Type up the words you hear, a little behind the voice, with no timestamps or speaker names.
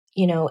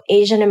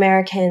Asian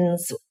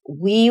Americans,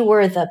 we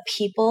were the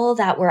people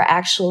that were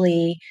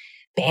actually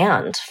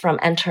banned from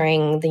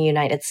entering the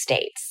United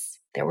States.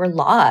 There were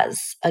laws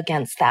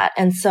against that.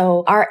 And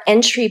so our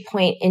entry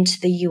point into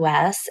the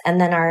US and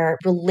then our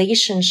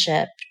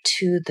relationship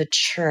to the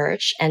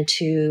church and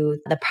to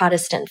the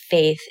Protestant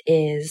faith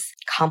is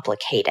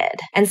complicated.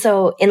 And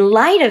so in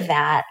light of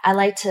that, I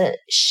like to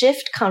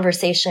shift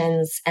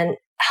conversations and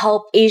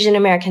help Asian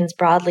Americans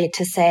broadly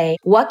to say,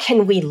 what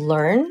can we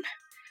learn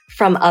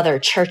from other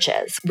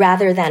churches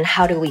rather than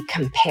how do we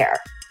compare?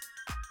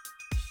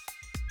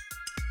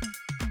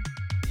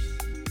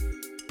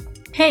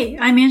 Hey,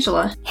 I'm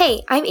Angela.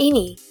 Hey, I'm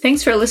Amy.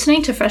 Thanks for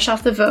listening to Fresh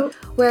Off the Vote.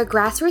 We're a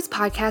grassroots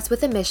podcast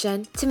with a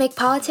mission to make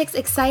politics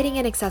exciting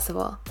and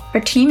accessible.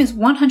 Our team is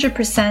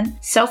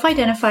 100%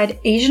 self-identified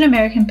Asian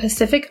American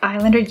Pacific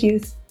Islander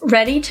youth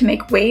ready to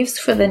make waves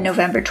for the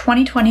November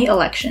 2020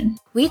 election.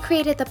 We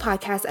created the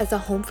podcast as a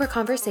home for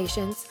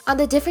conversations on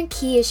the different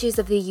key issues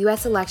of the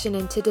U.S. election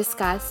and to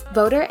discuss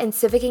voter and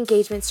civic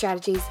engagement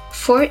strategies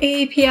for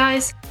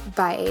AAPIs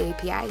by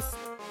AAPIs.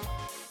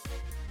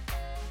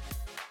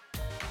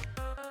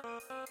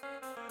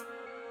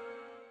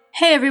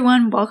 Hey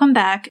everyone, welcome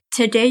back.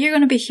 Today you're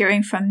going to be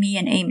hearing from me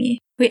and Amy.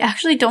 We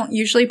actually don't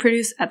usually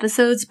produce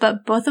episodes,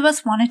 but both of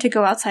us wanted to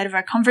go outside of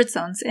our comfort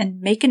zones and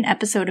make an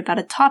episode about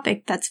a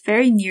topic that's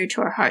very near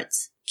to our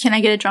hearts. Can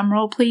I get a drum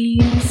roll,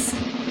 please?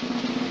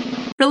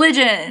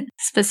 Religion,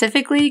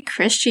 specifically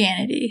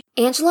Christianity.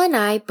 Angela and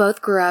I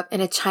both grew up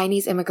in a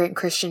Chinese immigrant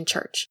Christian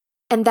church.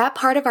 And that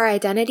part of our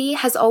identity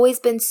has always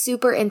been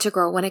super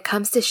integral when it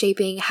comes to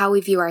shaping how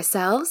we view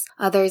ourselves,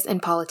 others,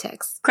 and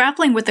politics.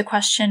 Grappling with the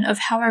question of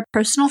how our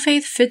personal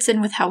faith fits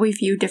in with how we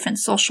view different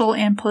social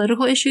and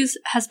political issues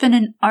has been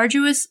an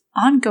arduous,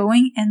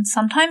 ongoing, and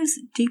sometimes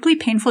deeply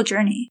painful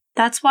journey.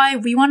 That's why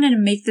we wanted to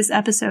make this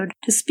episode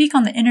to speak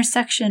on the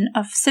intersection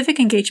of civic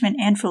engagement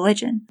and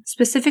religion,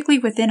 specifically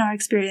within our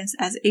experience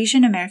as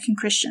Asian American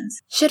Christians.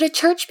 Should a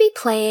church be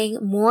playing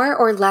more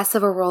or less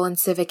of a role in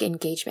civic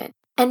engagement?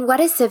 And what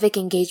is civic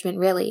engagement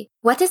really?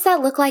 What does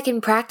that look like in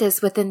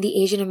practice within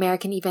the Asian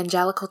American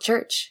Evangelical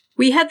Church?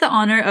 We had the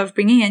honor of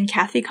bringing in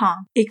Kathy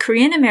Kong, a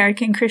Korean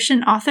American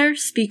Christian author,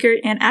 speaker,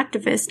 and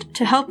activist,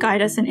 to help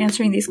guide us in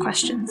answering these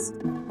questions.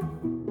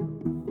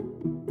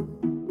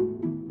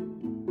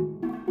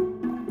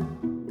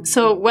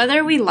 So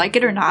whether we like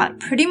it or not,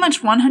 pretty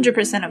much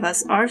 100% of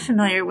us are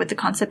familiar with the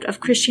concept of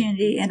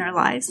Christianity in our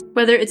lives.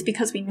 Whether it's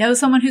because we know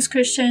someone who's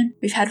Christian,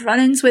 we've had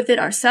run-ins with it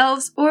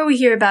ourselves, or we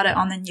hear about it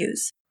on the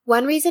news.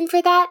 One reason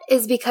for that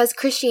is because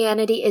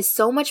Christianity is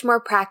so much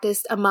more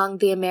practiced among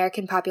the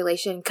American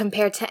population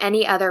compared to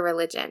any other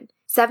religion.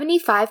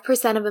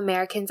 75% of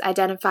Americans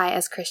identify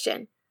as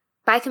Christian.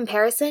 By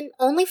comparison,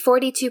 only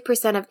 42%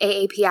 of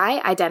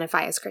AAPI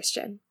identify as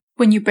Christian.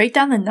 When you break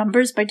down the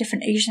numbers by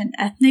different Asian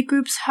ethnic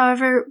groups,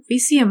 however, we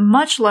see a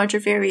much larger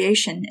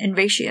variation in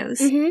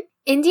ratios.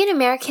 Indian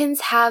Americans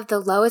have the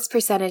lowest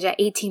percentage at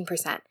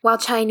 18%, while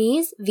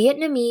Chinese,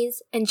 Vietnamese,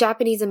 and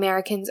Japanese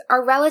Americans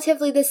are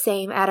relatively the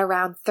same at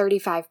around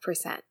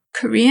 35%.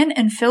 Korean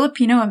and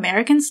Filipino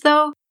Americans,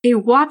 though, a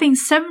whopping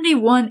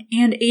 71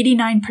 and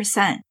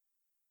 89%.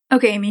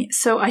 Okay, Amy,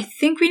 so I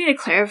think we need to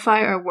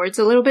clarify our words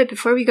a little bit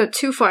before we go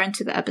too far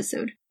into the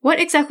episode. What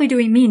exactly do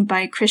we mean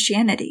by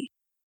Christianity?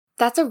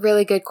 That's a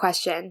really good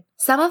question.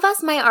 Some of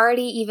us might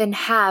already even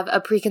have a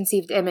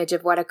preconceived image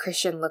of what a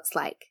Christian looks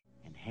like.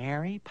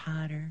 Harry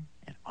Potter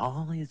and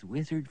all his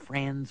wizard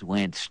friends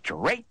went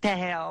straight to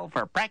hell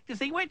for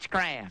practicing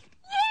witchcraft.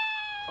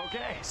 Yeah!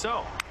 Okay,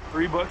 so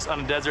 3 books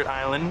on a desert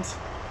island.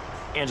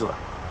 Angela.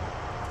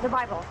 The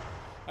Bible.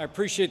 I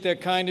appreciate that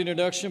kind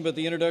introduction, but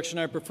the introduction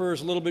I prefer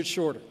is a little bit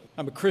shorter.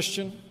 I'm a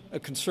Christian, a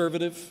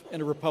conservative,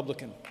 and a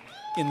Republican,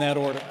 in that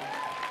order.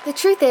 The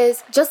truth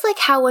is, just like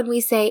how when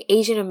we say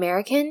Asian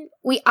American,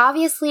 we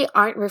obviously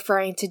aren't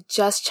referring to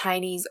just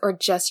Chinese or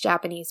just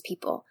Japanese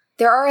people.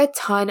 There are a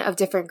ton of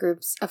different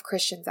groups of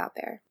Christians out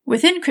there.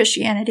 Within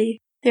Christianity,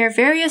 there are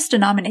various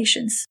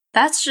denominations.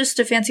 That's just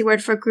a fancy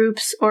word for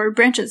groups or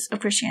branches of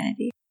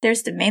Christianity.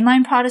 There's the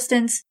mainline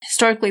Protestants,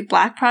 historically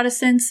Black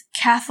Protestants,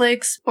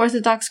 Catholics,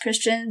 Orthodox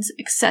Christians,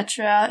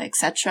 etc.,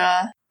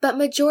 etc. But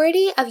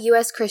majority of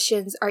U.S.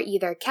 Christians are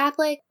either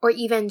Catholic or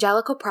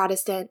Evangelical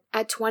Protestant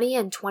at 20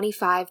 and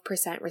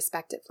 25%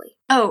 respectively.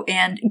 Oh,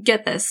 and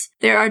get this,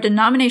 there are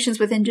denominations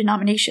within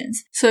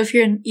denominations. So if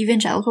you're an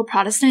Evangelical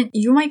Protestant,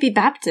 you might be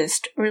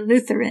Baptist or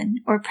Lutheran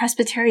or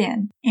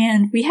Presbyterian.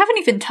 And we haven't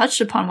even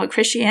touched upon what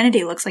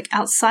Christianity looks like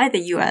outside the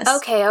U.S.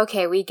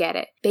 Okay, we get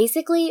it.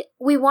 Basically,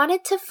 we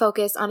wanted to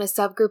focus on a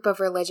subgroup of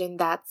religion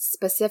that's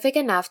specific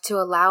enough to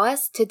allow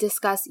us to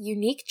discuss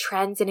unique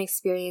trends and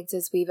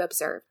experiences we've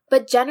observed,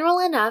 but general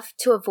enough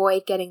to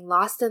avoid getting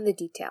lost in the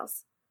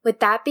details. With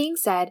that being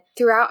said,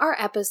 throughout our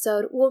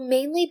episode, we'll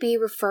mainly be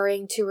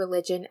referring to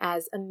religion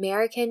as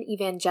American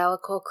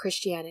Evangelical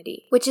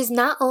Christianity, which is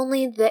not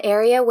only the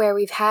area where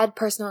we've had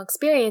personal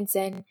experience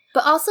in,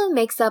 but also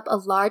makes up a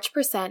large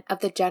percent of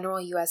the general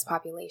U.S.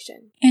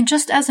 population. And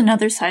just as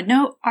another side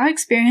note, our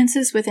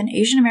experiences within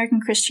Asian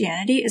American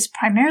Christianity is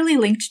primarily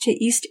linked to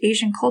East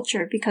Asian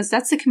culture because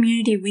that's the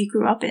community we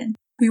grew up in.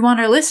 We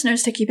want our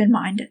listeners to keep in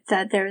mind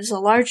that there is a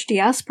large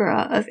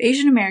diaspora of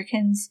Asian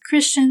Americans,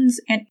 Christians,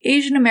 and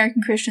Asian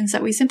American Christians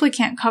that we simply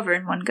can't cover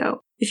in one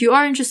go. If you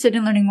are interested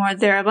in learning more,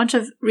 there are a bunch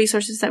of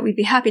resources that we'd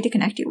be happy to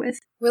connect you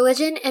with.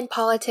 Religion and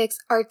politics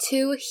are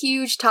two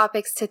huge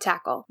topics to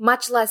tackle,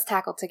 much less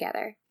tackled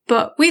together.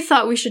 But we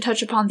thought we should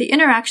touch upon the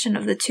interaction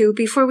of the two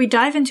before we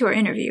dive into our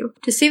interview.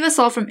 To save us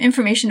all from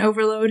information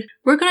overload,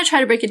 we're going to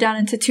try to break it down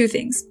into two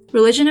things: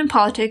 religion and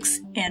politics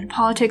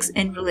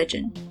and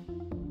religion.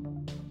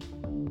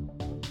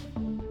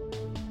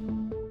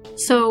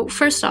 So,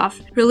 first off,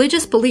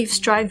 religious beliefs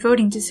drive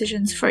voting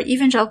decisions for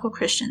evangelical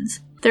Christians.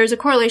 There is a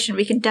correlation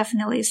we can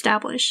definitely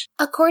establish.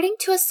 According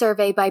to a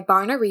survey by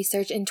Barna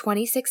Research in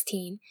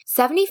 2016,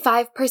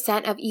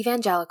 75% of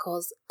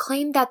evangelicals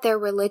claim that their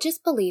religious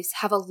beliefs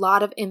have a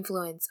lot of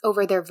influence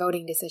over their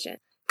voting decision.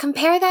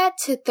 Compare that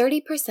to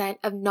 30%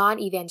 of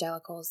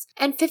non-evangelicals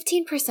and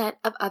 15%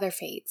 of other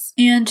faiths.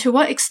 And to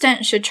what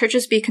extent should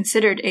churches be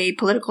considered a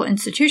political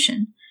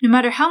institution? No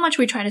matter how much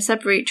we try to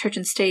separate church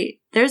and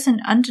state, there's an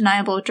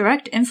undeniable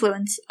direct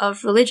influence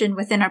of religion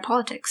within our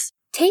politics.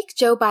 Take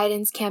Joe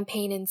Biden's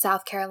campaign in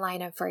South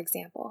Carolina, for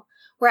example,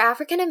 where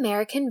African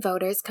American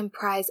voters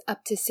comprise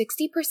up to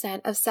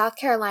 60% of South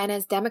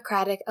Carolina's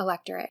Democratic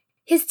electorate.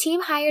 His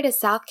team hired a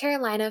South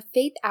Carolina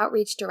faith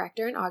outreach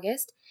director in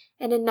August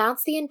and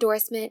announced the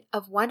endorsement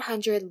of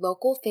 100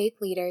 local faith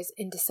leaders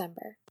in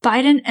December.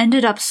 Biden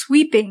ended up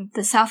sweeping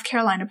the South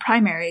Carolina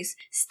primaries,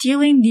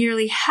 stealing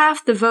nearly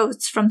half the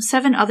votes from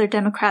 7 other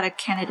Democratic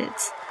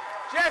candidates.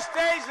 Just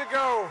days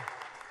ago,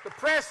 the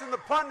press and the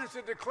pundits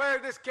had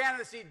declared this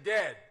candidacy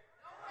dead.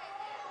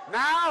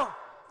 Now,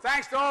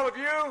 thanks to all of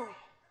you,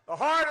 the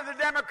heart of the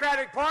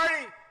Democratic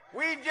Party,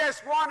 we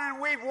just won,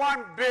 and we've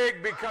won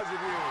big because of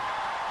you.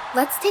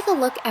 Let's take a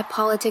look at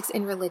politics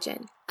and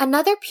religion.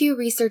 Another Pew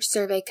Research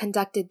survey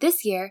conducted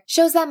this year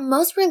shows that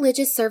most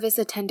religious service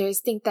attenders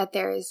think that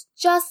there is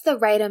just the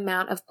right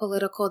amount of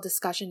political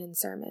discussion in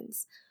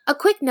sermons. A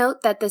quick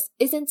note that this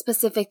isn't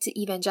specific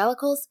to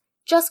evangelicals,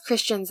 just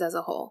Christians as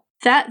a whole.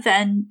 That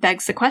then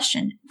begs the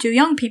question, do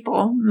young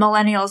people,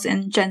 millennials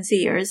and Gen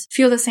Zers,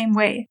 feel the same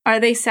way? Are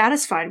they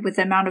satisfied with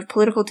the amount of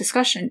political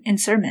discussion in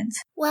sermons?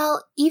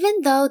 Well,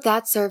 even though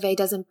that survey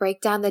doesn't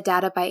break down the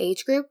data by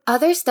age group,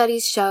 other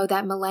studies show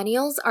that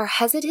millennials are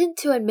hesitant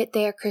to admit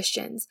they are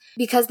Christians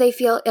because they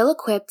feel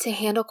ill-equipped to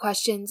handle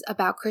questions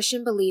about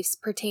Christian beliefs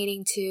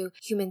pertaining to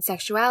human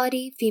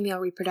sexuality, female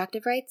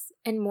reproductive rights,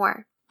 and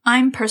more.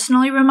 I'm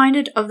personally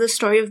reminded of the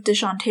story of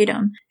Deshaun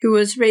Tatum, who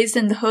was raised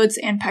in the hoods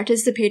and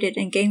participated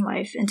in gang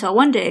life until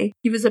one day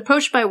he was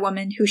approached by a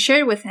woman who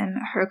shared with him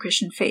her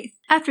Christian faith.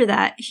 After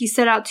that, he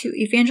set out to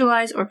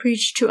evangelize or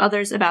preach to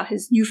others about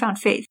his newfound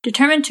faith,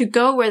 determined to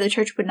go where the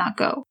church would not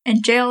go,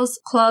 in jails,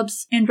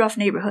 clubs, and rough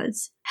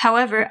neighborhoods.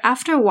 However,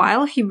 after a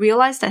while, he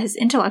realized that his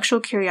intellectual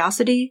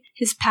curiosity,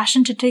 his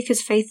passion to take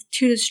his faith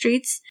to the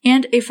streets,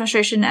 and a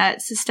frustration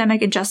at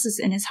systemic injustice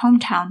in his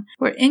hometown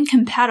were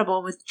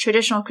incompatible with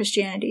traditional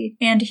Christianity,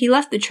 and he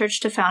left the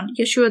church to found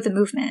Yeshua the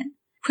Movement.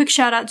 Quick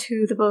shout out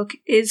to the book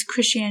Is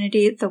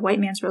Christianity the White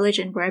Man's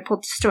Religion, where I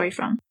pulled the story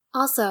from.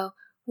 Also,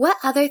 what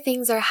other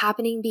things are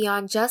happening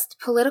beyond just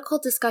political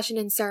discussion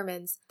in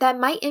sermons that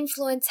might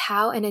influence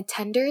how an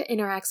attender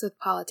interacts with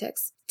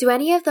politics? Do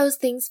any of those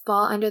things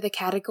fall under the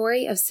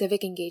category of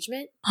civic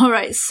engagement?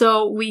 Alright,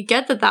 so we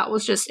get that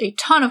was just a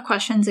ton of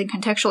questions and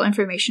contextual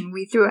information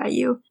we threw at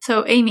you.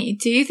 So Amy,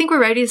 do you think we're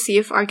ready to see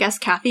if our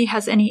guest Kathy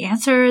has any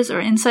answers or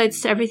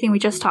insights to everything we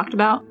just talked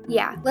about?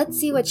 Yeah, let's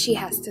see what she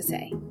has to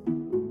say.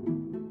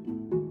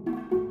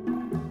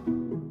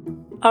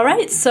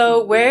 Alright,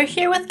 so we're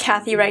here with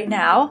Kathy right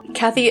now.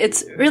 Kathy,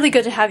 it's really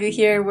good to have you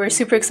here. We're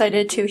super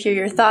excited to hear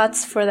your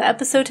thoughts for the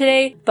episode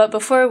today. But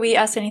before we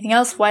ask anything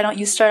else, why don't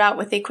you start out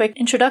with a quick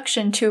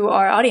introduction to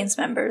our audience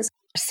members?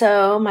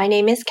 So my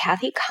name is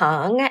Kathy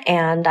Kong,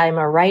 and I'm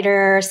a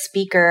writer,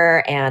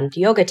 speaker, and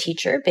yoga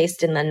teacher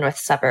based in the north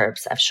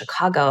suburbs of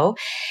Chicago.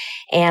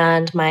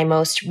 And my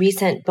most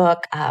recent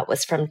book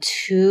was from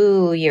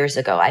 2 years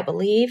ago, I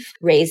believe,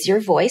 Raise Your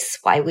Voice,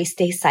 Why We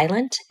Stay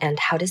Silent and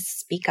How to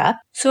Speak Up.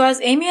 So as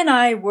Amy and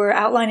I were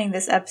outlining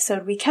this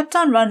episode, we kept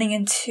on running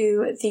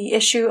into the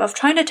issue of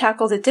trying to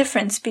tackle the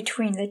difference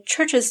between the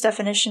church's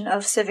definition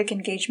of civic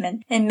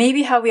engagement and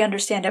maybe how we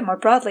understand it more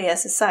broadly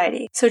as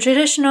society. So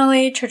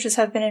traditionally, churches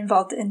have been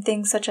involved in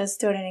things such as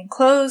donating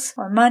clothes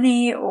or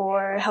money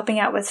or helping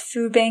out with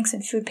food banks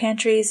and food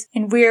pantries.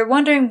 And we're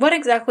wondering what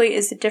exactly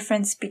is the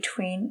difference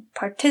between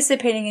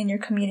participating in your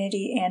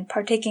community and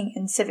partaking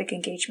in civic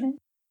engagement.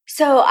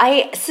 So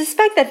I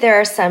suspect that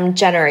there are some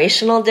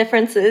generational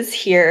differences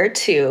here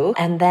too.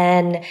 And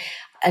then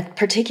a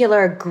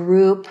particular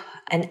group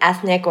an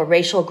ethnic or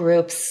racial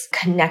group's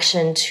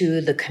connection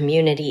to the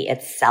community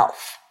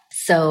itself.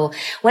 So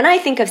when I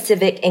think of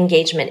civic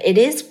engagement, it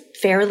is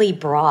fairly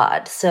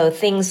broad. So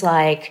things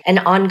like an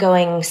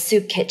ongoing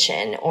soup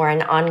kitchen or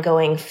an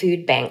ongoing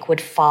food bank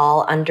would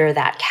fall under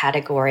that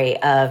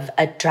category of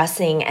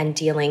addressing and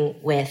dealing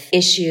with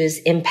issues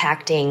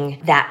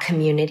impacting that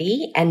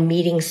community and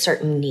meeting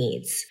certain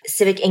needs.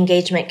 Civic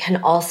engagement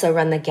can also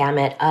run the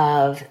gamut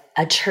of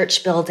a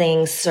church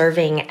building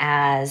serving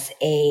as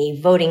a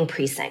voting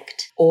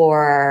precinct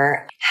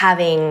or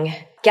having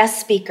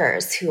guest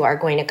speakers who are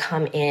going to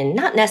come in,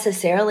 not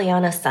necessarily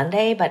on a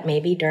Sunday, but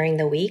maybe during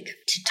the week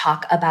to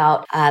talk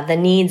about the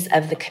needs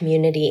of the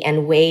community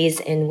and ways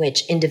in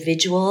which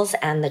individuals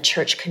and the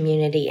church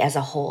community as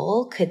a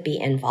whole could be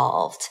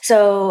involved.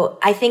 So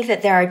I think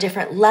that there are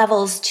different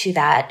levels to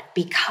that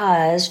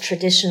because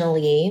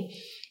traditionally,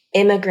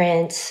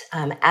 immigrant,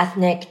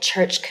 ethnic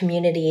church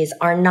communities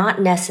are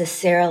not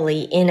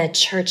necessarily in a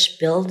church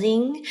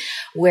building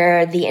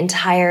where the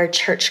entire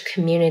church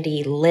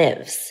community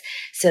lives.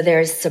 So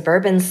there's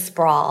suburban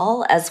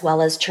sprawl as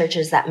well as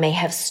churches that may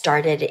have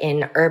started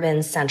in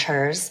urban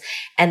centers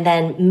and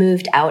then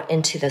moved out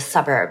into the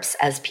suburbs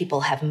as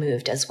people have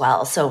moved as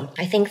well. So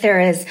I think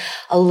there is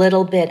a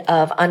little bit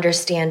of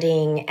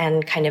understanding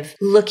and kind of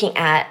looking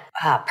at,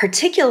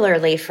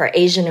 particularly for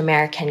Asian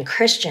American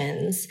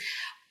Christians,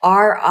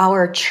 are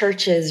our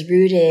churches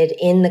rooted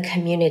in the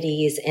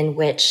communities in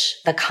which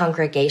the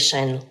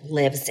congregation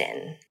lives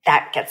in?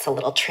 That gets a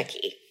little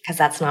tricky because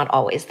that's not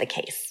always the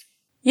case.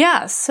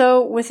 Yeah,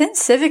 so within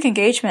civic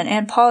engagement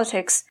and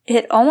politics,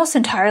 it almost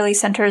entirely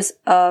centers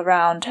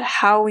around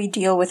how we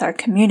deal with our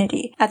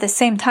community. At the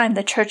same time,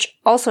 the church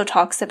also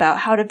talks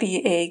about how to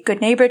be a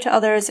good neighbor to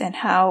others and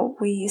how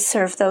we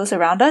serve those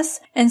around us.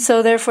 And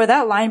so therefore,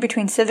 that line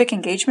between civic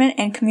engagement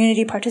and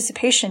community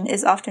participation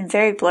is often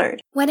very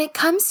blurred. When it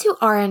comes to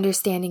our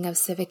understanding of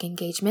civic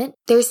engagement,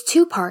 there's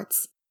two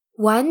parts.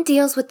 One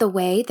deals with the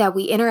way that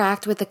we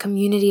interact with the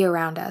community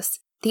around us.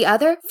 The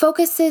other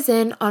focuses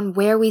in on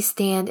where we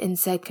stand in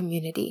said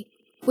community,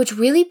 which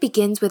really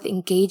begins with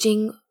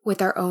engaging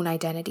with our own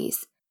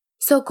identities.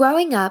 So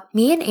growing up,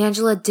 me and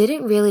Angela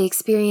didn't really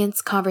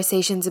experience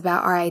conversations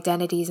about our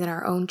identities in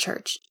our own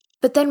church.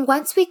 But then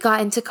once we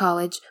got into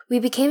college, we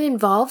became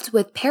involved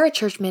with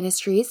parachurch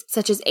ministries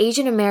such as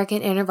Asian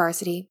American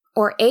InterVarsity,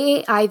 or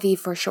AAIV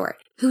for short,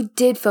 who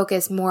did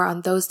focus more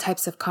on those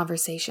types of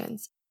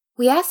conversations.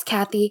 We asked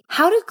Kathy,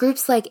 how do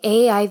groups like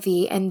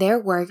AAIV and their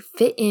work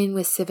fit in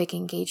with civic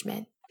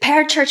engagement?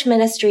 Parachurch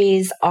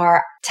ministries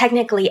are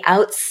technically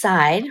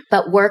outside,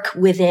 but work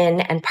within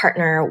and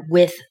partner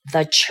with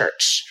the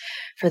church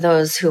for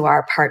those who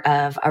are part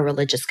of a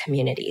religious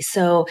community.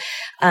 So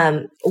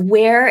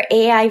where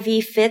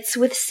AAIV fits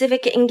with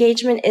civic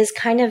engagement is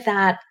kind of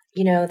that,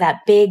 that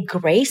big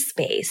gray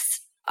space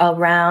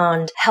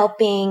around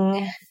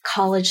helping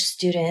college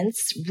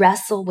students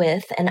wrestle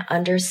with and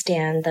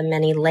understand the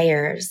many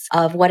layers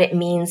of what it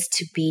means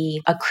to be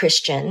a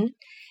Christian,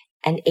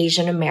 an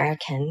Asian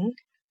American,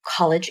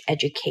 college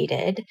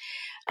educated,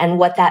 and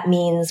what that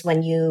means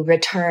when you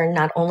return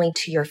not only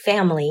to your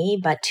family,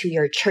 but to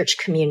your church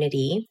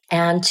community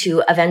and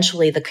to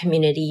eventually the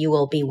community you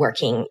will be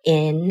working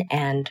in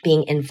and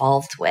being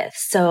involved with.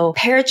 So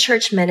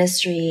parachurch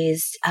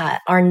ministries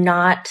are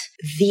not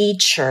the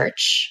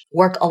church,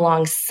 work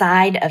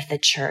alongside of the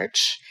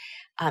church,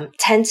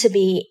 tend to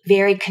be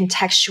very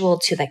contextual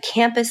to the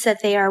campus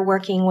that they are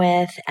working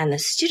with and the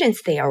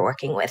students they are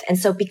working with. And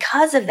so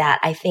because of that,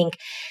 I think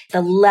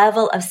the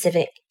level of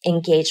civic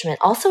engagement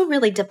also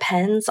really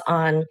depends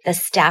on the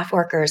staff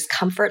workers'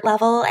 comfort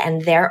level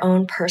and their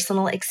own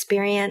personal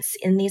experience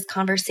in these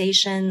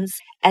conversations,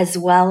 as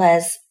well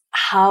as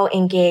how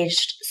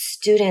engaged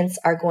students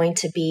are going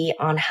to be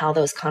on how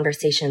those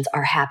conversations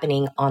are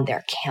happening on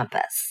their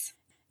campus.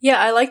 Yeah,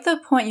 I like the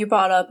point you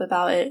brought up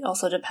about it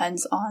also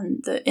depends on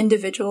the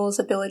individual's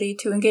ability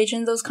to engage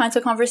in those kinds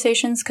of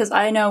conversations. Because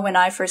I know when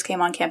I first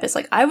came on campus,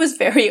 I was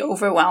very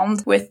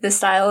overwhelmed with the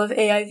style of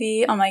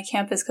AIV on my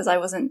campus because I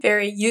wasn't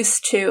very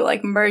used to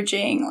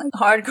merging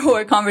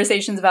hardcore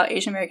conversations about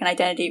Asian American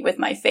identity with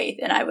my faith.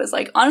 And I was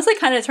honestly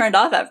kind of turned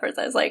off at first.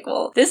 I was like,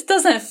 well, this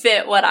doesn't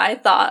fit what I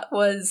thought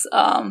was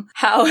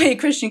how a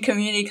Christian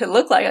community could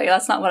look like.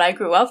 That's not what I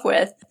grew up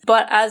with.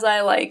 But as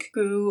I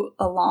grew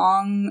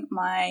along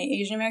my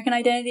Asian American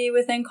identity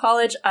within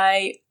college,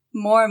 I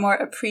more and more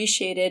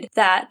appreciated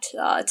that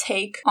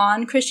take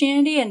on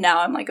Christianity. And now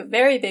I'm a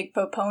very big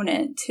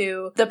proponent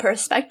to the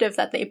perspective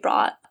that they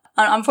brought.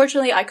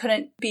 Unfortunately, I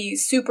couldn't be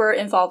super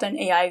involved in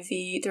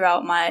AIV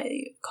throughout my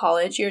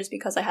college years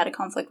because I had a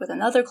conflict with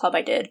another club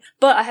I did.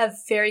 But I have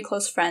very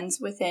close friends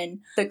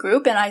within the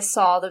group, and I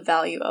saw the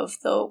value of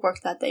the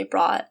work that they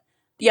brought.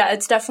 Yeah,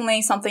 it's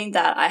definitely something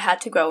that I had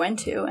to grow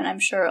into, and I'm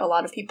sure a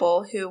lot of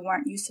people who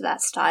weren't used to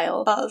that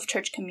style of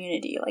church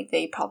community,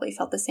 they probably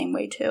felt the same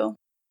way too.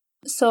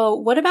 So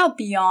what about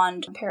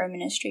beyond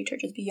paraministry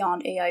churches,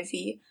 beyond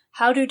AIV?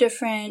 How do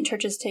different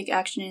churches take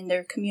action in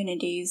their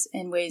communities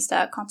in ways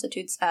that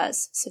constitutes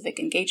as civic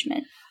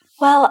engagement?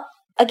 Well,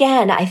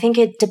 again, I think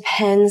it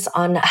depends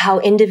on how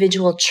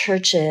individual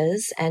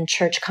churches and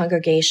church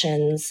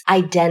congregations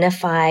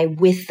identify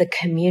with the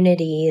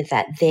community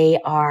that they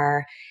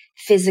are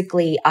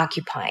physically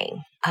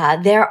occupying.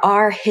 There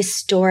are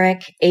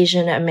historic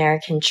Asian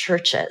American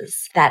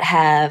churches that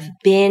have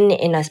been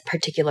in a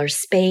particular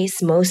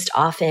space, most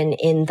often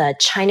in the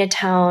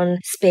Chinatown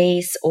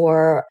space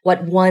or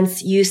what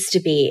once used to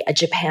be a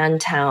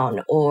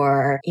Japantown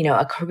or,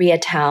 a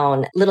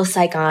Koreatown, Little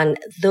Saigon,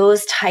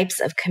 those types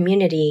of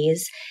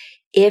communities.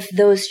 If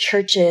those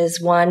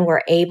churches, one,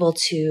 were able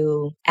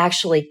to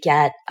actually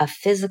get a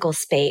physical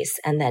space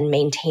and then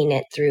maintain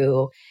it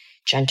through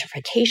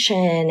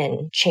gentrification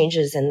and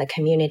changes in the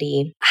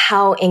community,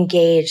 how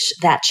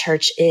engaged that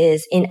church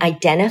is in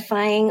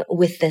identifying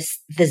with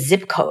the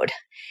zip code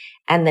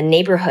and the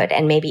neighborhood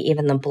and maybe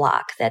even the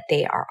block that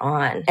they are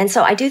on. And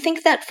so I do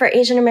think that for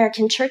Asian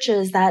American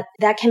churches that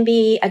can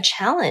be a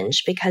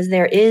challenge because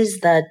there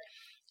is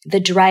the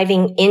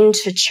driving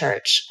into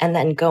church and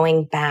then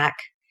going back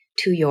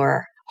to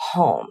your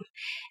home.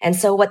 And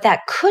so what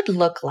that could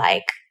look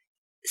like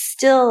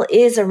still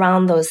is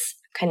around those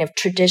kind of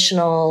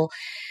traditional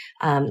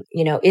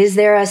is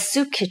there a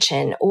soup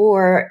kitchen,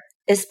 or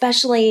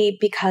especially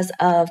because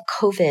of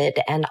COVID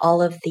and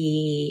all of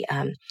the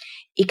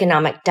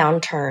economic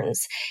downturns,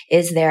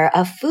 is there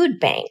a food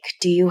bank?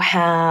 Do you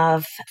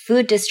have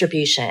food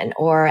distribution?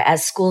 Or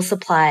as school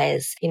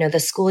supplies, the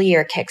school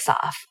year kicks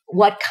off,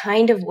 what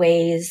kind of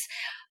ways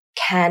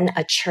can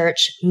a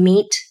church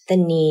meet the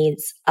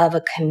needs of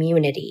a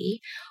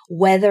community,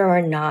 whether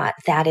or not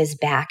that is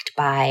backed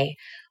by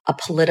a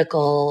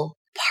political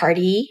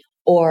party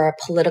or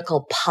a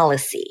political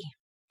policy?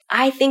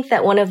 I think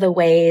that one of the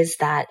ways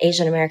that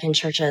Asian American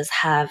churches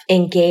have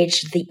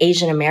engaged the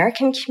Asian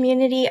American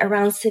community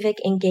around civic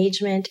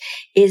engagement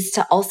is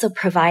to also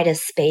provide a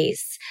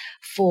space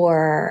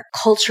for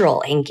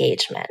cultural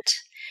engagement,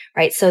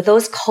 right? So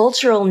those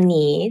cultural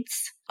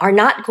needs are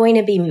not going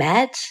to be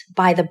met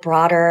by the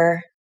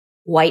broader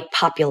white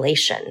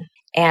population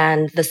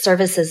and the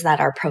services that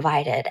are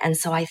provided. And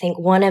so I think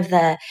one of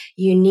the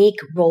unique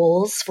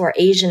roles for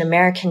Asian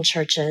American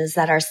churches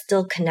that are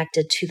still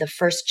connected to the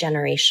first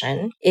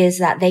generation is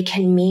that they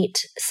can meet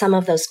some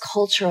of those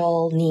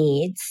cultural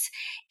needs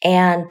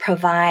and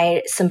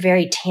provide some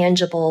very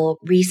tangible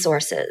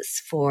resources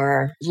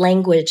for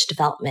language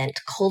development,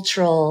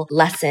 cultural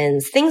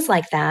lessons, things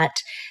like that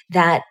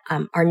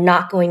are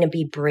not going to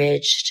be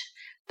bridged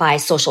by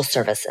social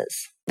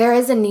services. There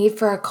is a need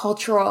for a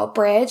cultural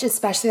bridge,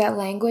 especially that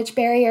language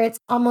barrier. It's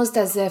almost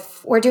as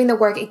if we're doing the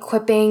work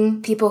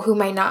equipping people who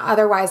might not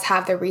otherwise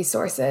have the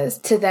resources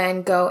to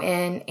then go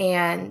in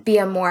and be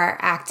a more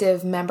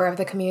active member of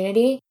the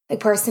community. Like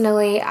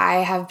personally,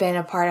 I have been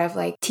a part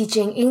of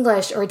teaching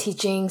English or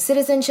teaching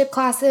citizenship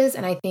classes.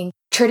 And I think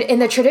in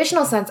the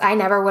traditional sense, I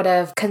never would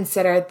have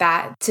considered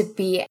that to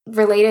be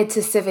related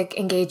to civic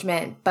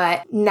engagement.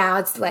 But now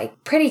it's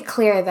pretty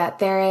clear that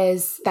there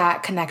is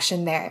that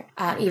connection there,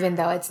 even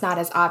though it's not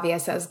as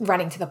obvious as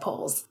running to the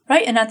polls.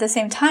 Right. And at the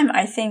same time,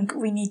 I think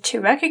we need to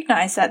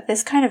recognize that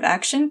this kind of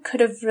action could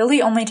have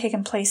really only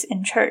taken place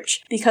in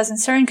church, because in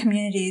certain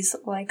communities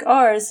like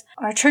ours,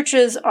 our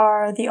churches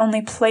are the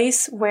only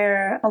place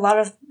where a lot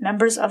of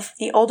members of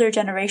the older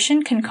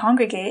generation can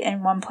congregate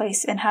in one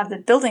place and have the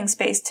building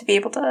space to be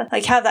able to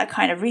have that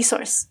kind of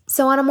resource.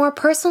 So on a more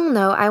personal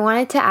note, I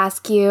wanted to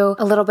ask you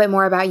a little bit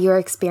more about your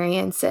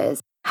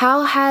experiences.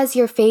 How has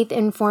your faith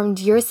informed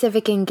your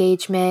civic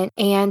engagement,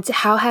 and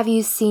how have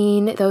you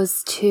seen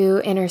those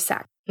two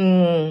intersect?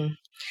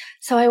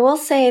 So I will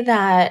say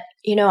that,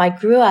 I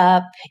grew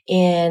up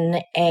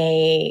in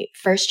a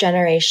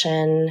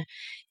first-generation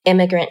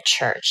immigrant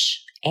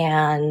church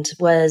and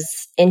was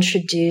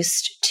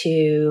introduced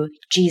to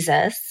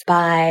Jesus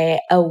by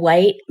a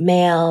white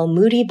male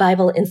Moody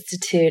Bible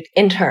Institute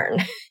intern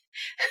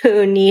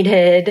who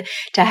needed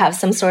to have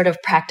some sort of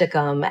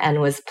practicum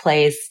and was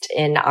placed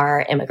in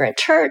our immigrant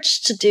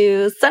church to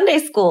do Sunday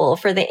school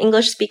for the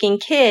English-speaking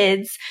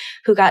kids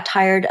who got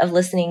tired of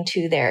listening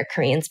to their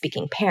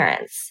Korean-speaking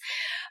parents.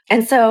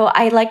 And so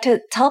I like to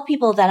tell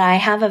people that I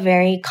have a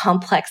very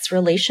complex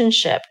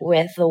relationship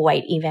with the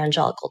white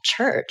evangelical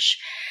church.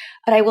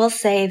 But I will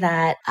say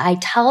that I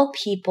tell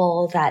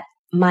people that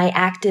my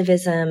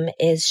activism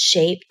is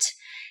shaped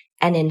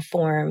and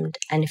informed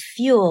and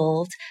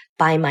fueled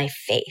by my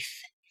faith.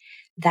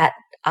 That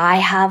I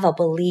have a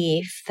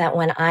belief that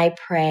when I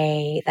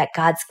pray that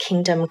God's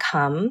kingdom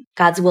come,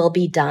 God's will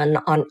be done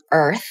on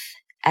earth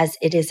as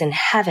it is in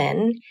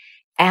heaven,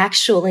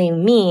 actually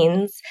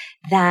means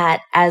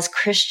that as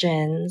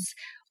Christians,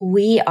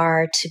 we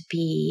are to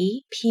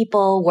be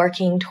people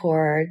working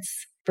towards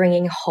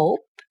bringing hope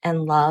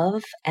and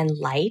love and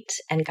light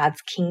and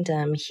God's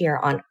kingdom here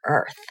on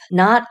earth.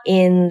 Not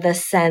in the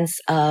sense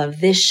of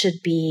this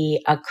should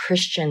be a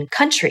Christian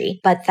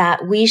country, but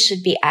that we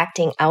should be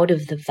acting out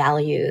of the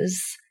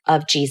values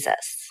of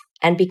Jesus.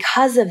 And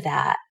because of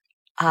that,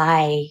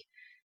 I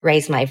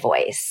raise my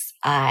voice.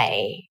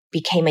 I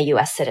became a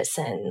U.S.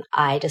 citizen,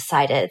 I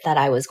decided that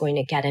I was going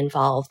to get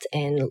involved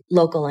in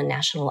local and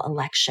national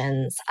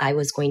elections. I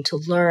was going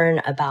to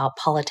learn about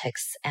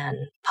politics and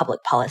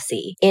public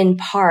policy, in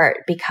part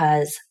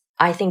because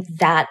I think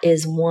that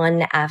is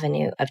one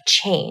avenue of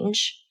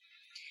change.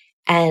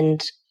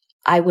 And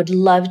I would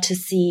love to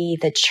see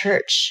the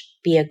church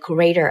be a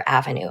greater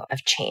avenue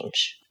of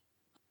change.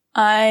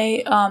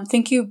 I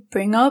think you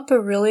bring up a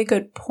really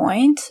good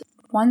point.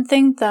 One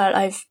thing that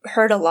I've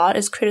heard a lot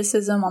is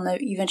criticism on the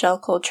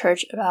evangelical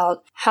church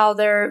about how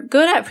they're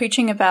good at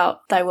preaching about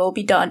thy will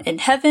be done in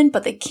heaven,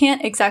 but they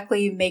can't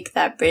exactly make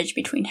that bridge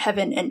between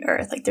heaven and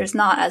earth. Like there's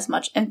not as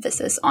much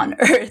emphasis on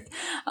earth,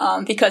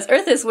 because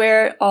earth is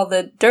where all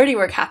the dirty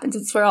work happens.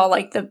 It's where all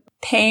like the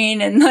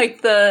pain and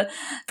like the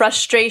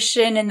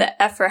frustration and the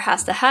effort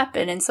has to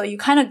happen. And so you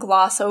kind of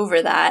gloss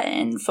over that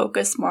and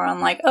focus more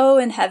on like, oh,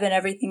 in heaven,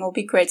 everything will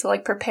be great. So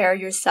like prepare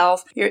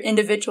yourself, your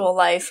individual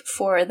life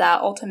for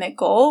that ultimate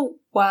goal,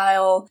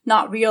 while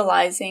not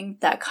realizing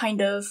that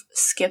kind of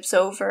skips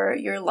over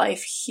your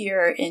life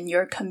here in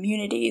your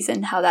communities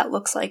and how that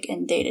looks like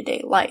in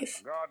day-to-day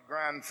life. God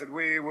grants that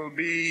we will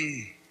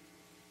be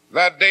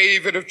that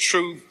David of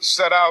truth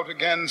set out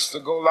against the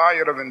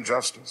Goliath of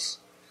injustice,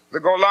 the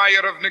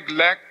Goliath of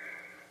neglect,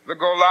 the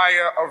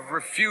Goliath of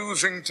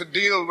refusing to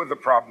deal with the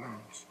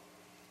problems,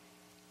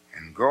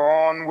 and go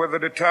on with a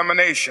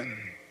determination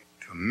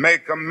to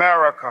make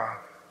America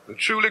the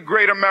truly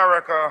great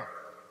America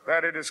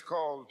that it is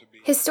called to be.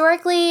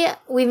 Historically,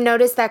 we've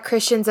noticed that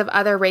Christians of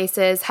other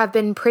races have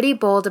been pretty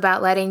bold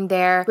about letting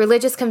their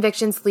religious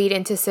convictions lead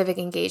into civic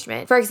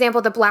engagement. For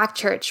example, the Black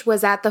church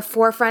was at the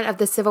forefront of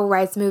the civil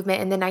rights movement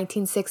in the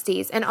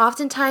 1960s, and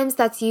oftentimes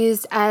that's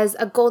used as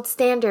a gold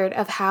standard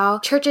of how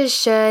churches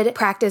should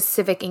practice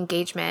civic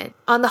engagement.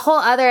 On the whole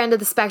other end of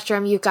the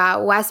spectrum, you've got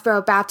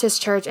Westboro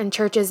Baptist Church and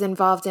churches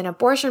involved in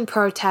abortion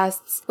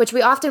protests, which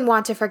we often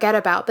want to forget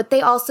about, but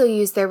they also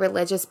use their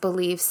religious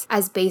beliefs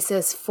as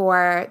basis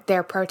for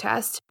their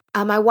protest.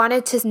 I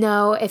wanted to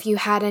know if you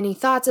had any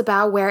thoughts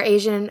about where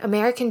Asian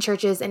American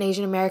churches and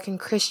Asian American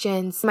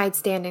Christians might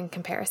stand in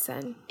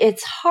comparison.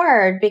 It's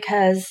hard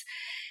because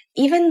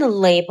even the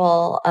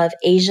label of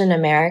Asian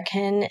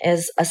American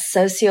is a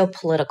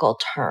socio-political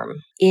term.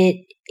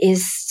 It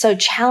is so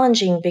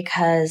challenging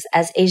because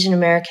as Asian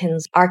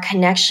Americans, our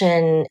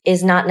connection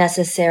is not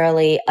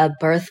necessarily a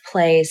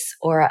birthplace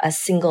or a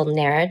single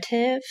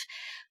narrative,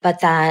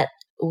 but that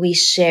we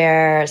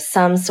share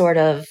some sort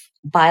of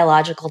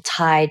biological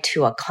tie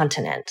to a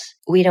continent.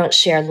 We don't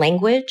share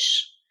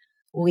language.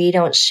 We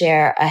don't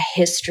share a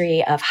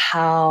history of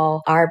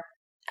how our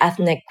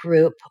ethnic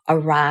group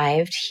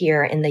arrived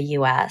here in the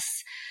U.S.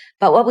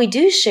 But what we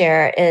do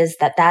share is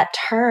that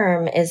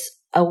term is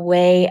a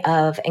way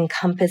of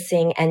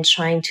encompassing and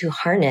trying to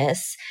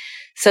harness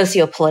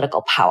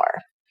sociopolitical power.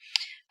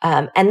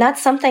 And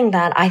that's something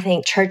that I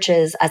think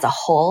churches as a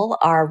whole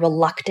are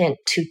reluctant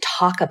to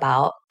talk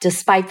about,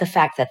 despite the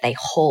fact that they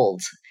hold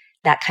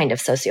that kind of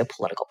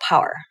sociopolitical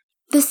power.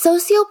 The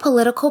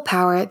socio-political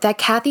power that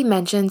Kathy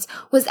mentions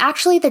was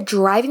actually the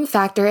driving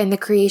factor in the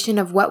creation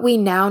of what we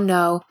now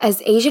know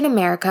as Asian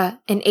America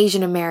and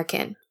Asian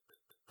American.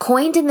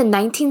 Coined in the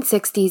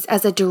 1960s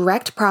as a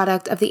direct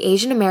product of the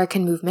Asian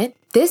American movement,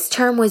 this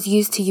term was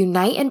used to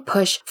unite and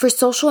push for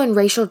social and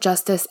racial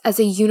justice as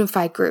a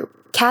unified group.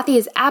 Kathy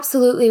is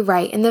absolutely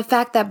right in the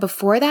fact that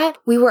before that,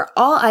 we were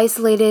all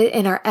isolated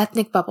in our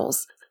ethnic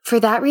bubbles. For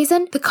that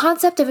reason, the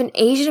concept of an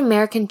Asian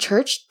American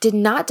church did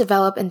not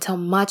develop until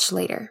much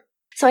later.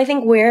 So I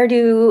think, where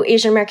do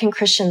Asian American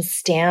Christians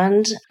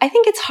stand? I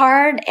think it's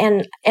hard,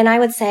 and I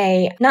would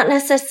say not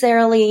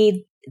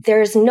necessarily,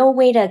 there's no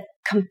way to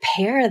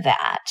compare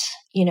that.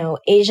 You know,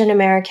 Asian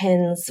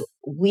Americans,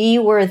 we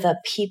were the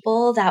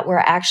people that were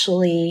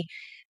actually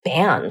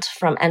banned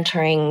from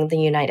entering the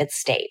United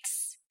States.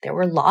 There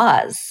were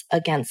laws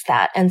against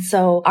that. And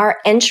so our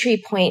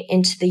entry point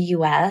into the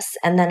U.S.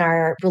 and then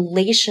our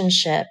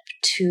relationship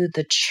to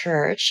the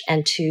church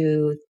and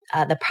to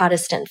the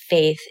Protestant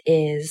faith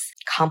is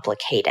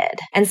complicated.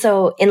 And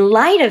so in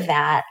light of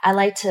that, I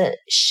like to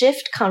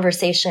shift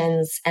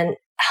conversations and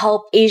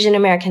help Asian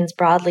Americans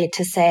broadly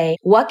to say,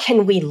 what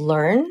can we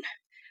learn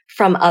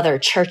from other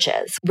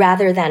churches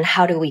rather than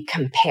how do we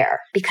compare?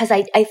 Because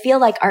I feel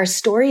like our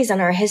stories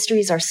and our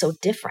histories are so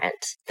different.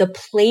 The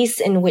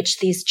place in which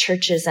these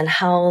churches and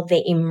how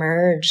they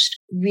emerged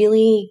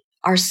really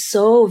are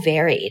so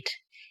varied.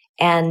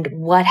 And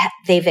what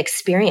they've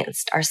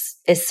experienced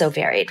is so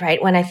varied,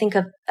 right? When I think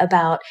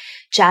about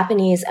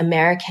Japanese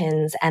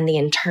Americans and the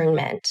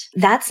internment,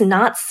 that's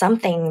not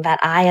something that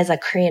I, as a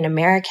Korean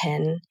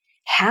American,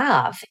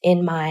 have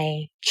in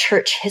my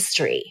church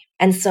history.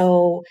 And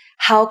so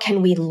how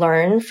can we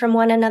learn from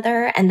one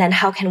another? And then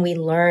how can we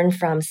learn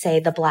from, say,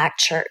 the Black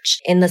church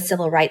in the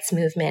civil rights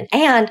movement?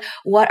 And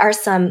what are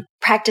some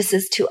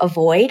practices to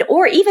avoid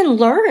or even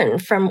learn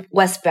from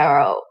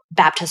Westboro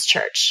Baptist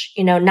Church,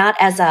 not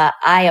as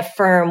I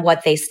affirm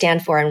what they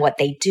stand for and what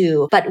they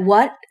do, but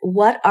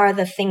what are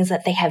the things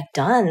that they have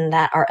done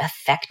that are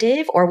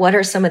effective, or what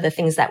are some of the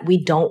things that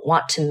we don't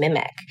want to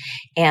mimic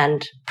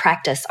and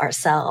practice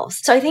ourselves?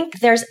 So I think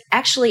there's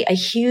actually a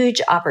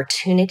huge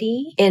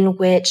opportunity in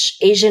which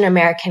Asian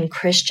American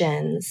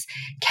Christians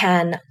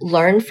can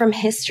learn from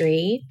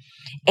history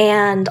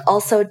and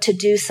also to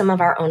do some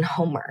of our own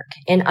homework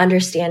in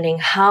understanding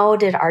how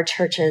did our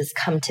churches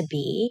come to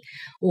be?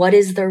 What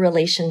is the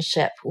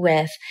relationship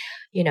with,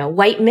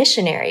 white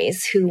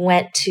missionaries who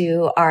went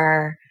to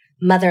our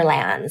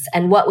motherlands?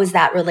 And what was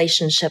that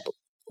relationship?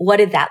 What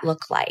did that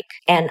look like?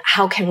 And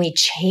how can we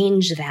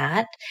change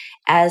that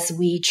as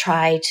we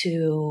try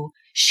to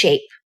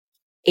shape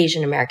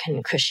Asian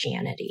American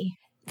Christianity?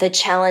 The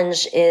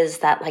challenge is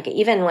that,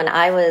 even when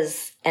I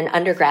was an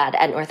undergrad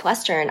at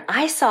Northwestern,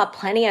 I saw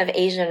plenty of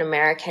Asian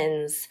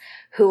Americans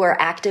who were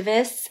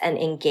activists and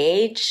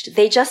engaged.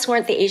 They just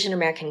weren't the Asian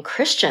American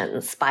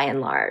Christians by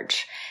and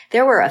large.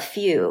 There were a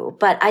few,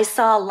 but I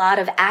saw a lot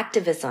of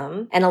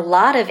activism and a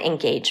lot of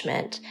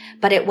engagement,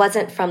 but it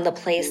wasn't from the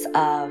place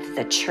of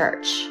the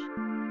church.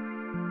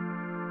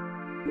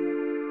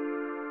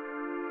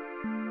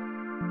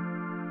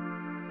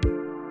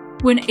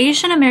 When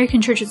Asian American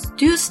churches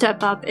do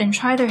step up and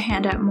try their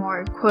hand at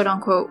more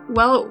quote-unquote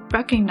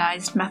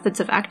well-recognized methods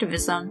of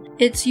activism,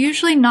 it's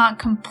usually not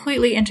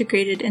completely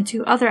integrated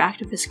into other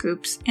activist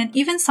groups and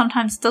even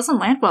sometimes doesn't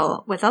land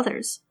well with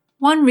others.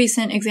 One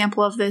recent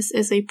example of this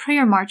is a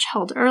prayer march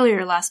held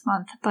earlier last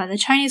month by the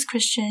Chinese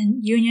Christian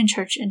Union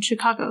Church in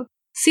Chicago.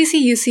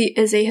 CCUC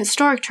is a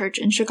historic church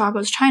in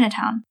Chicago's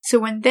Chinatown, so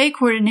when they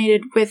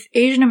coordinated with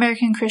Asian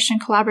American Christian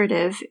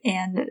Collaborative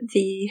and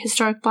the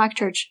historic Black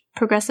church,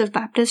 Progressive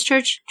Baptist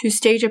Church, to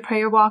stage a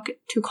prayer walk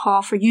to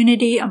call for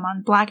unity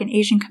among Black and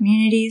Asian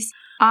communities,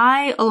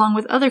 I, along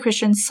with other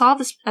Christians, saw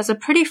this as a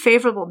pretty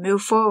favorable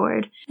move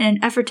forward in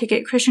an effort to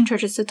get Christian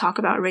churches to talk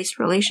about race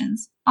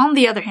relations. On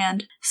the other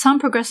hand, some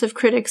progressive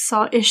critics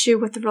saw issue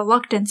with the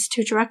reluctance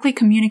to directly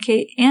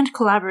communicate and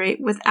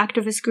collaborate with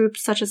activist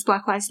groups such as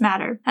Black Lives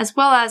Matter, as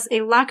well as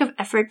a lack of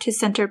effort to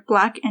center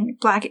Black and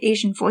Black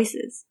Asian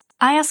voices.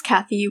 I asked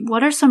Kathy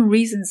what are some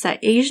reasons that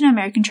Asian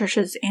American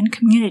churches and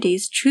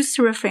communities choose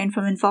to refrain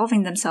from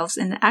involving themselves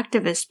in the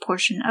activist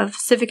portion of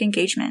civic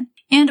engagement.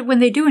 And when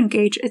they do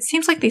engage, it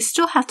seems like they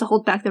still have to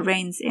hold back the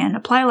reins and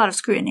apply a lot of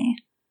scrutiny.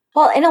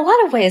 Well, in a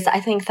lot of ways, I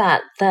think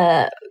that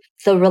the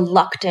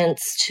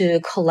reluctance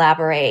to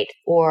collaborate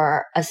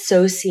or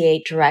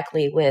associate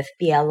directly with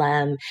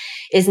BLM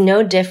is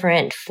no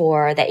different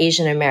for the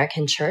Asian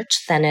American church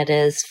than it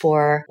is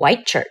for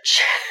white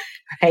church.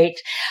 Right?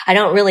 I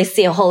don't really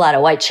see a whole lot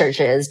of white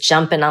churches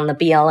jumping on the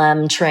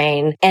BLM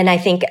train. And I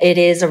think it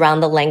is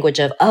around the language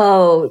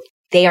of,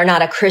 they are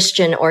not a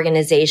Christian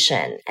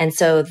organization. And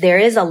so there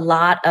is a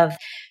lot of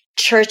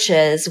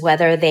churches,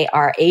 whether they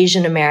are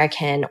Asian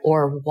American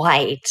or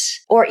white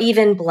or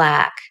even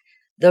Black,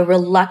 the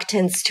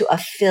reluctance to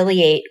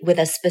affiliate with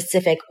a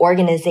specific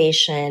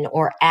organization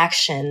or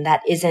action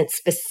that isn't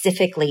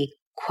specifically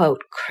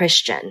quote,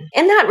 Christian.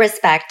 In that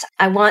respect,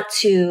 I want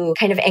to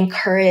kind of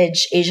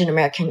encourage Asian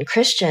American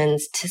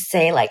Christians to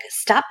say,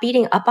 stop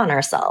beating up on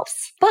ourselves,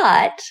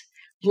 but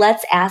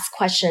let's ask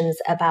questions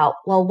about,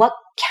 what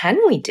can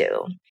we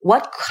do?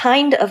 What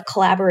kind of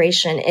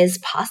collaboration is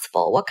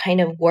possible? What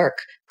kind of work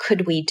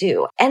could we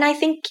do? And I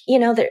think,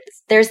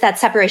 there's that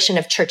separation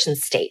of church and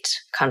state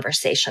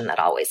conversation that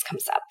always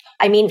comes up.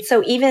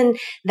 So even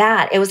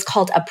that, it was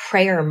called a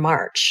prayer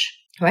march.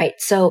 Right.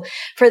 So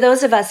for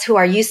those of us who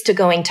are used to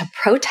going to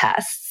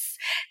protests,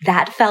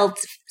 that felt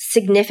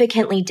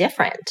significantly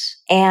different.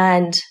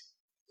 And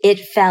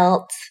it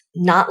felt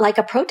not like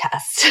a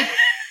protest.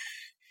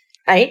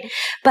 Right.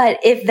 But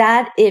if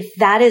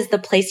that is the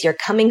place you're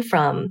coming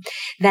from,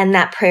 then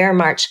that prayer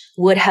march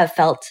would have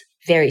felt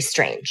very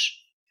strange.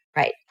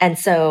 Right. And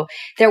so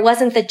there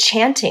wasn't the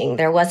chanting.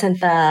 There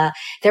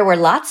were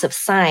lots of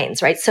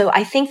signs. Right. So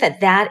I think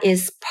that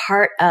is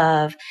part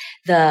of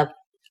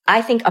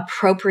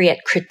appropriate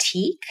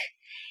critique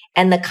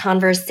and the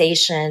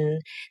conversation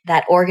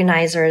that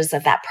organizers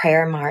of that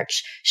prayer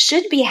march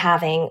should be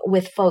having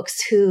with folks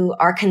who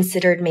are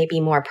considered maybe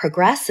more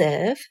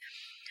progressive,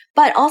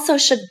 but also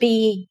should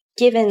be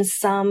given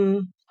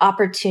some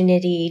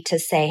opportunity to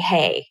say,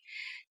 hey,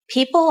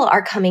 people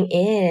are coming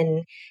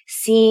in,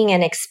 seeing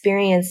and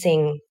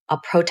experiencing a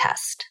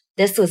protest.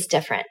 This was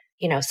different.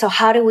 So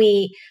how do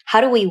we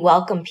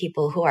welcome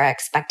people who are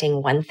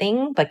expecting one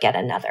thing but get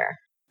another?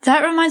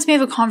 That reminds me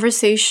of a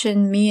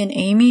conversation me and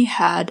Amy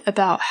had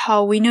about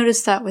how we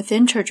noticed that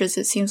within churches,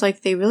 it seems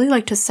like they really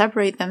like to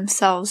separate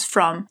themselves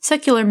from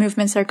secular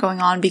movements that are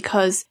going on,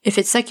 because if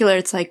it's secular,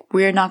 it's like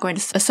we're not going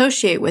to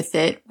associate with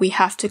it. We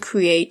have to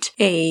create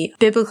a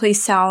biblically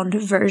sound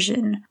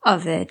version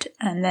of it.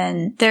 And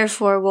then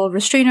therefore we'll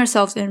restrain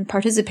ourselves in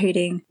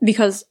participating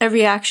because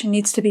every action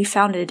needs to be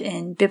founded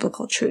in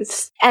biblical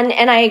truths. And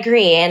I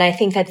agree. And I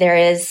think that there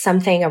is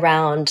something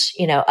around,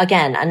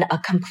 again, a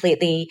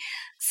completely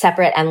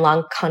separate and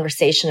long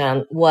conversation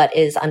on what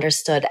is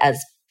understood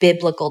as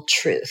biblical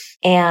truth.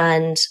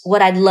 And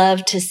what I'd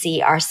love to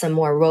see are some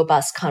more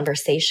robust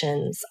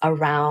conversations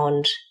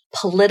around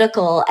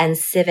political and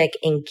civic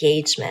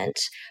engagement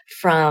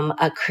from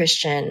a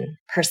Christian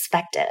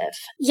perspective.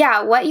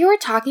 Yeah, what you were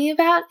talking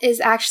about is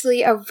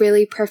actually a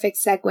really perfect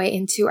segue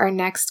into our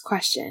next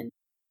question.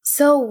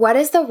 So what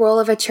is the role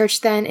of a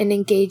church then in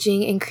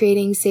engaging and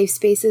creating safe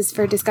spaces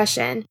for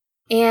discussion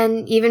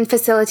and even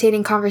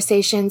facilitating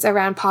conversations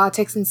around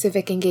politics and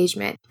civic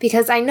engagement?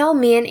 Because I know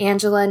me and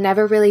Angela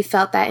never really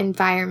felt that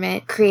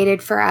environment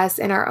created for us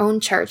in our own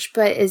church,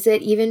 but is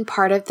it even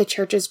part of the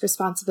church's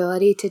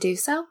responsibility to do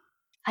so?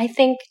 I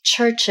think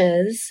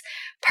churches,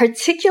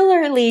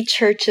 particularly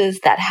churches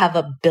that have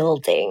a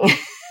building,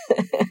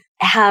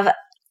 have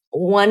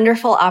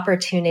wonderful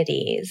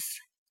opportunities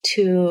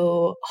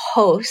to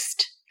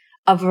host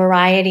a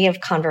variety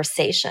of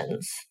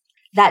conversations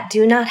that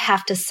do not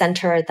have to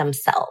center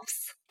themselves,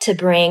 to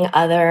bring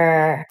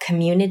other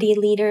community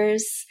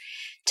leaders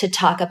to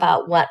talk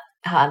about what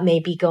may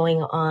be going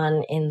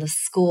on in the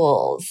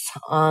schools,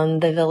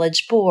 on the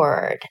village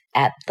board,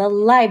 at the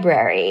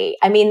library.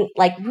 I mean,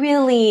 like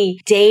really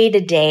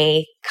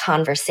day-to-day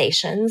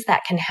conversations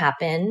that can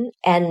happen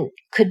and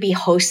could be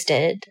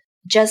hosted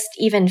just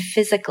even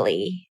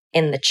physically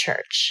in the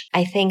church.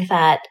 I think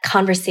that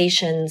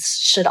conversations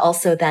should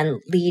also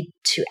then lead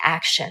to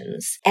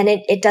actions. And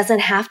it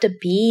doesn't have to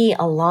be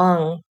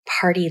along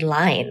party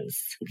lines.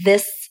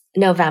 This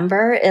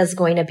November is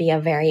going to be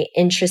a very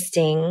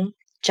interesting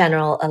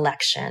general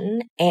election,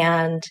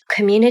 and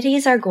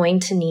communities are going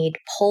to need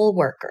poll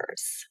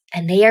workers,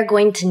 and they are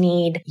going to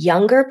need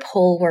younger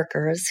poll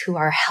workers who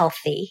are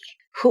healthy,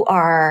 who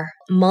are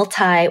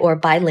multi or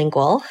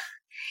bilingual,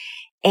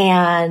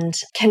 and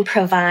can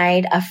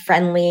provide a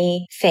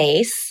friendly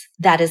face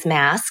that is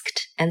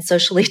masked and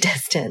socially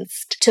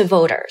distanced to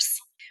voters.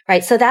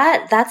 Right. So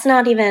that's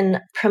not even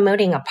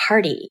promoting a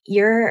party.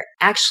 You're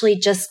actually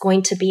just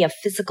going to be a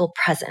physical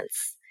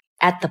presence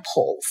at the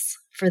polls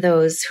for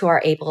those who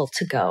are able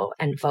to go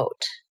and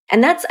vote.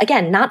 And that's,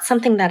 again, not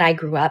something that I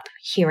grew up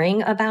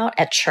hearing about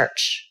at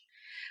church.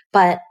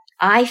 But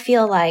I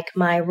feel like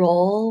my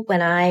role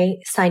when I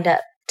signed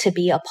up to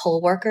be a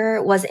poll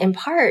worker was in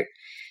part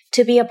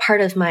to be a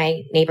part of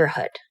my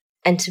neighborhood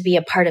and to be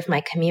a part of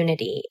my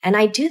community. And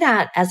I do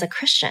that as a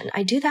Christian.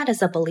 I do that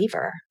as a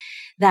believer,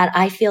 that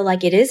I feel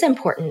like it is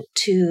important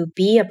to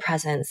be a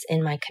presence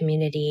in my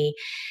community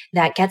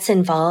that gets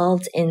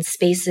involved in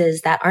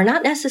spaces that are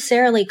not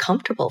necessarily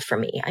comfortable for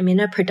me. I'm in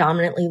a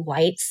predominantly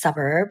white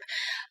suburb.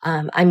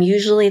 I'm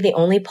usually the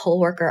only poll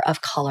worker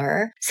of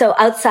color. So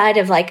outside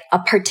of like a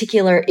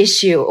particular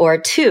issue or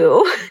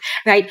two,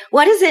 right?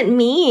 What does it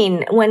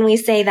mean when we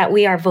say that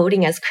we are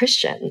voting as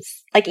Christians?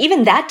 Like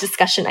even that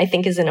discussion, I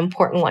think, is an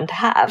important one to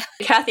have.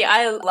 Kathy,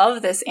 I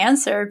love this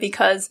answer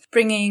because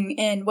bringing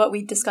in what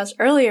we discussed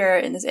earlier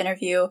in this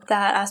interview,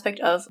 that aspect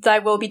of thy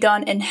will be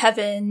done in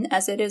heaven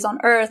as it is on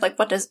earth, like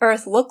what does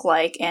earth look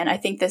like? And I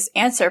think this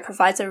answer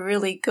provides a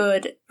really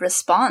good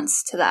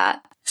response to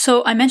that.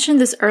 So I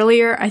mentioned this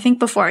earlier, I think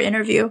before our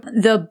interview.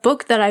 The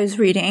book that I was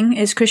reading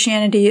is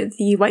Christianity,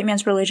 the White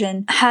Man's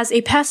Religion, has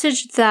a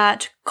passage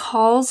that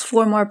calls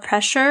for more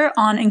pressure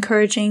on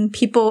encouraging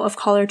people of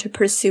color to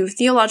pursue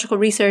theological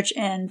research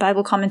and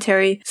Bible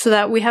commentary so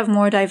that we have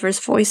more diverse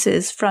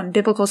voices from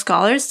biblical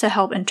scholars to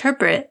help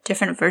interpret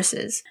different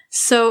verses.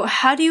 So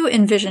how do you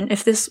envision,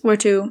 if this were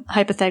to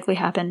hypothetically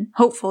happen,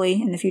 hopefully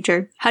in the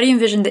future, how do you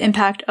envision the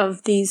impact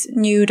of these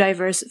new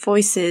diverse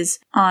voices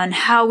on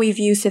how we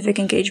view civic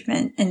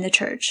engagement in the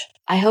church?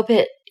 I hope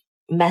it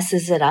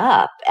messes it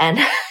up and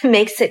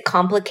makes it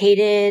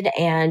complicated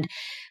and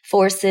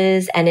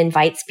forces and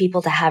invites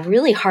people to have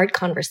really hard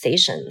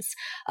conversations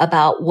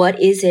about what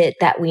is it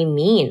that we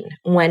mean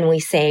when we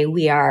say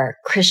we are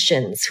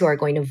Christians who are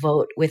going to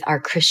vote with our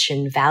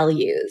Christian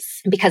values.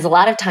 Because a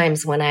lot of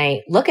times when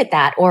I look at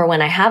that, or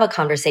when I have a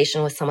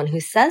conversation with someone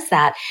who says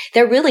that,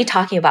 they're really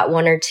talking about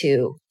one or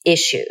two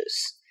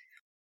issues,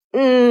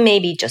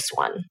 maybe just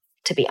one.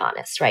 To be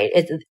honest, right?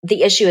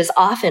 The issue is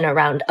often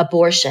around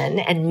abortion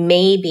and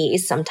maybe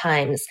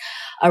sometimes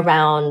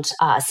around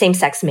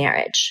same-sex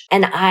marriage.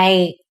 And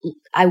I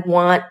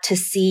want to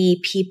see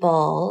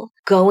people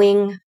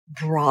going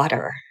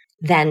broader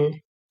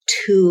than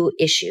two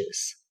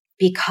issues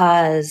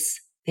because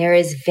there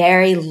is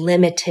very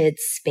limited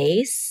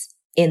space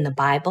in the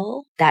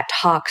Bible that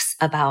talks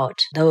about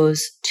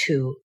those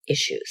two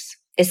issues,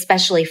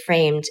 especially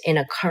framed in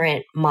a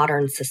current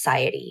modern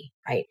society,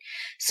 right?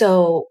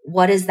 So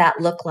what does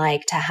that look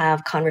like to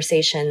have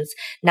conversations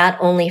not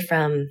only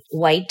from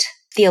white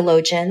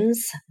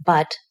theologians,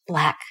 but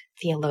Black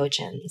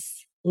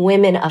theologians,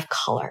 women of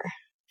color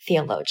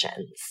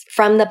theologians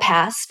from the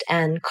past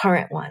and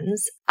current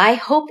ones? I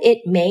hope it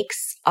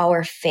makes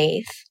our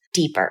faith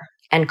deeper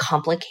and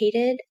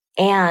complicated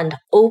and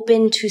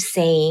open to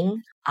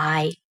saying,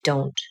 I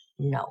don't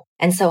know.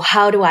 And so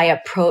how do I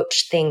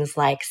approach things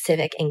like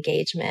civic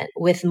engagement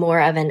with more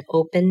of an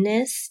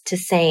openness to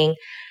saying,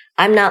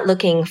 I'm not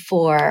looking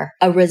for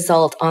a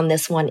result on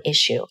this one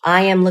issue.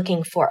 I am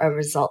looking for a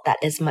result that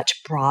is much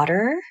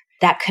broader,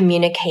 that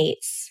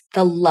communicates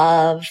the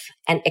love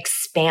and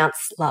expanse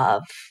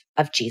love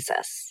of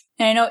Jesus.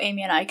 And I know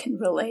Amy and I can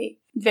relate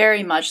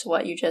very much to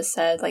what you just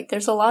said. Like,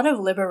 there's a lot of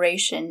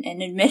liberation in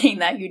admitting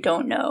that you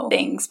don't know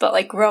things. But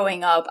like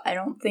growing up, I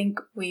don't think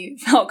we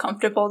felt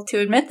comfortable to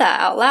admit that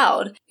out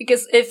loud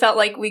because it felt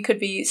like we could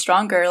be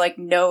stronger, like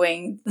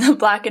knowing the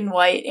black and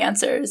white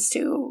answers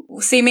to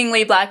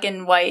seemingly black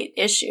and white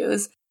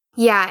issues.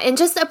 Yeah, and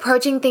just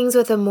approaching things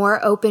with a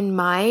more open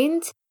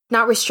mind,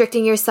 not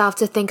restricting yourself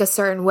to think a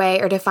certain way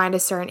or to find a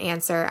certain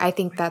answer. I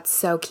think that's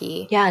so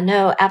key. Yeah,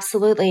 no,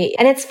 absolutely.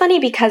 And it's funny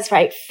because,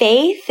 right,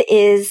 faith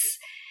is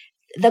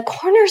the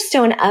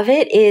cornerstone of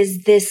it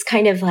is this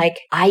kind of like,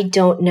 I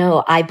don't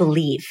know, I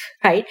believe,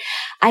 right?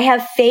 I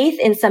have faith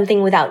in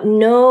something without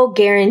no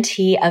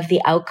guarantee of the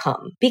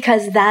outcome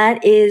because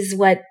that is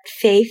what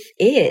faith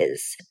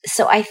is.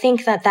 So I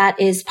think that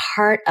that is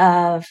part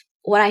of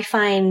what I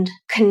find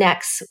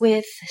connects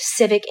with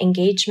civic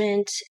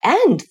engagement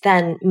and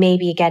then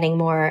maybe getting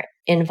more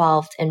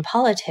involved in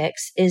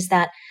politics is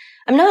that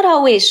I'm not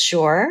always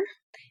sure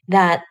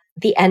that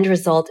the end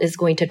result is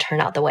going to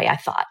turn out the way I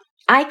thought.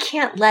 I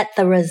can't let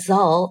the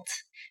result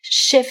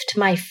shift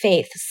my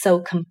faith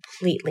so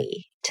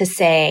completely to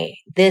say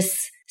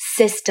this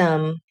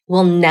system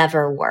will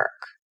never work.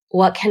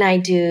 What can I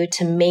do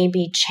to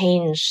maybe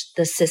change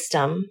the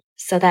system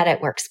so that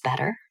it works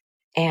better?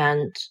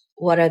 And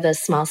what are the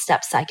small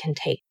steps I can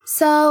take?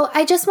 So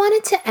I just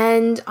wanted to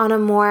end on a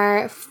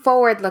more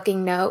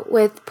forward-looking note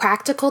with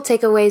practical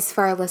takeaways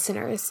for our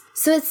listeners.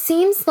 So it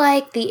seems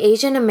like the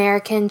Asian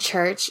American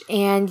church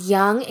and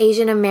young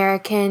Asian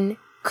American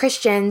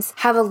Christians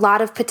have a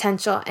lot of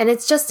potential, and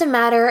it's just a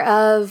matter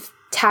of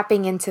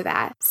tapping into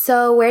that.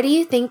 So where do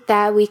you think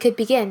that we could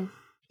begin?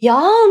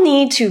 Y'all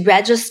need to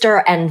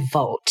register and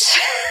vote.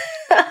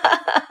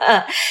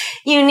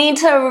 You need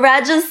to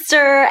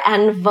register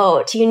and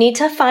vote. You need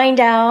to find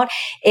out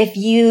if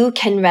you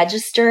can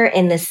register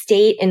in the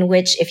state in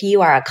which, if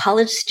you are a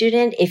college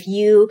student, if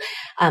you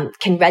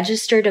can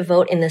register to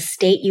vote in the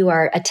state you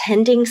are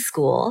attending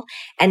school.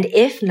 And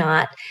if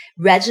not,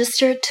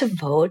 register to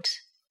vote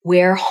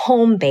where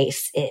home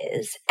base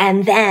is,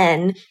 and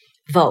then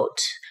vote.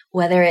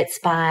 Whether it's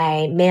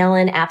by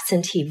mail-in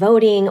absentee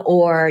voting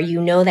or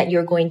you know that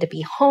you're going to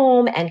be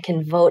home and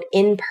can vote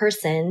in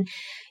person,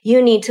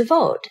 you need to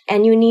vote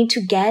and you need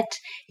to get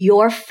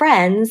your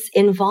friends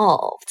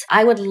involved.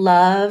 I would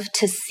love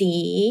to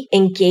see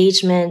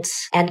engagement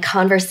and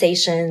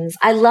conversations.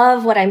 I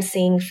love what I'm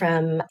seeing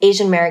from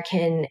Asian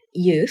American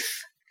youth.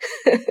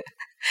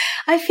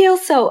 I feel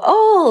so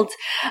old.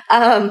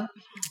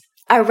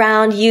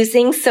 Around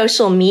using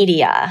social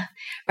media.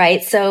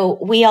 Right? So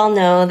we all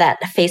know that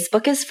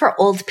Facebook is for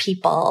old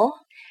people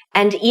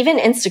and even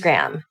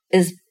Instagram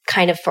is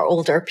kind of for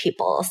older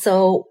people.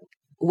 So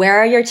where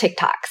are your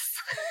TikToks?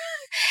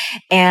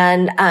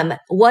 And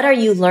what are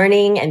you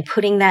learning and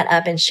putting that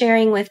up and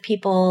sharing with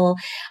people?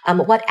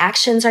 What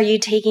actions are you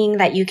taking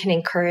that you can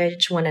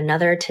encourage one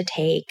another to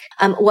take?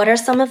 What are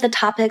some of the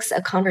topics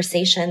of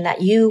conversation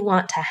that you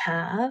want to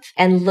have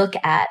and look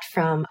at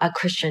from a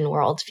Christian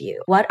worldview?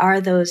 What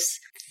are those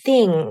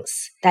things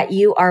that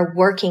you are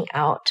working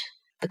out,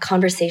 the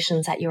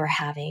conversations that you are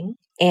having,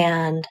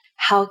 and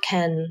how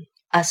can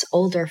us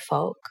older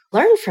folk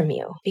learn from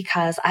you?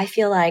 Because I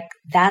feel like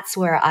that's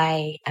where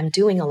I am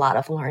doing a lot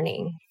of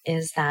learning,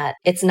 is that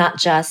it's not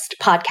just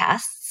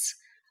podcasts.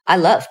 I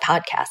love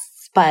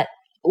podcasts, but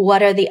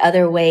what are the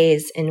other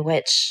ways in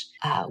which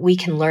we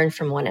can learn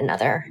from one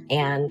another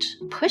and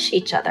push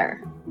each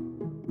other?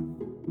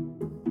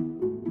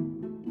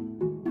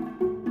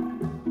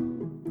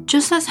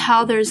 Just as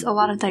how there's a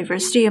lot of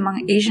diversity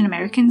among Asian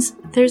Americans,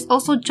 there's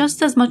also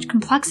just as much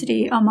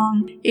complexity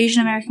among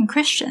Asian American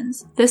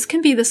Christians. This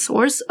can be the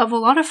source of a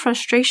lot of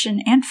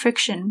frustration and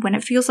friction when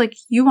it feels like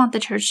you want the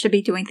church to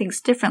be doing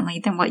things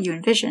differently than what you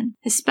envision,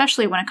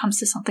 especially when it comes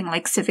to something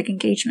like civic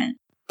engagement.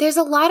 There's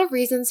a lot of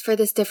reasons for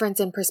this difference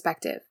in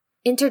perspective.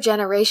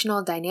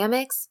 Intergenerational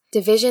dynamics,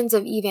 divisions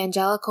of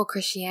evangelical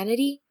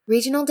Christianity,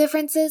 regional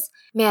differences.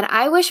 Man,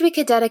 I wish we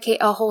could dedicate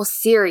a whole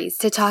series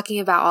to talking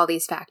about all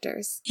these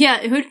factors.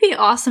 Yeah, it would be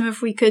awesome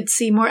if we could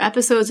see more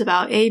episodes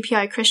about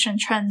AAPI Christian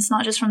trends,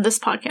 not just from this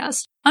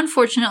podcast.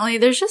 Unfortunately,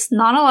 there's just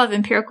not a lot of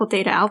empirical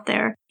data out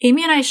there.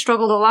 Amy and I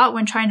struggled a lot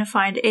when trying to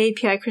find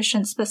AAPI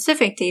Christian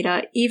specific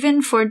data,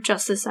 even for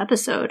just this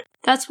episode.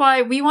 That's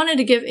why we wanted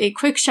to give a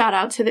quick shout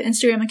out to the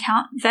Instagram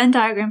account Venn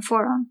Diagram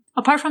Forum.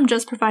 Apart from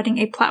just providing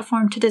a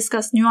platform to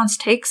discuss nuanced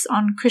takes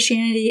on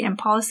Christianity and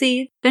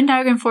policy, Venn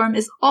Diagram Forum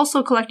is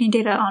also collecting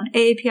data on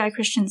AAPI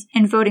Christians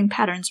and voting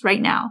patterns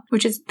right now,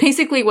 which is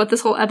basically what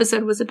this whole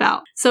episode was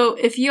about. So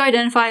if you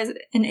identify as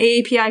an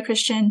AAPI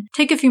Christian,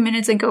 take a few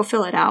minutes and go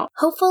fill it out.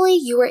 Hopefully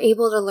you were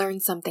able to learn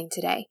something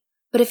today.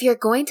 But if you're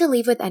going to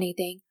leave with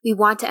anything, we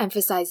want to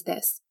emphasize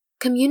this.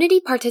 Community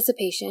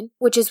participation,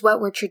 which is what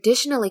we're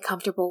traditionally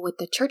comfortable with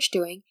the church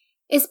doing,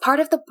 is part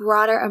of the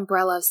broader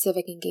umbrella of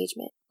civic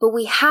engagement. But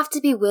we have to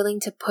be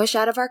willing to push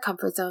out of our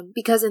comfort zone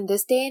because in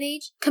this day and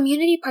age,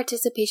 community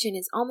participation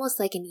is almost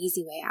like an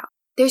easy way out.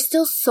 There's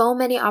still so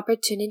many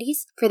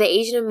opportunities for the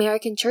Asian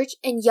American Church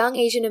and young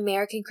Asian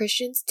American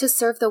Christians to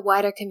serve the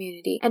wider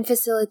community and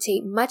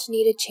facilitate much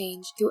needed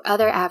change through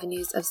other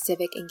avenues of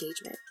civic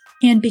engagement.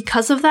 And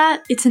because of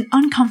that, it's an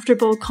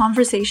uncomfortable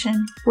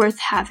conversation worth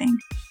having.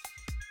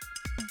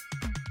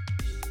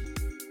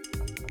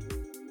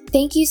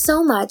 Thank you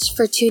so much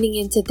for tuning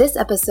into this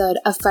episode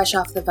of Fresh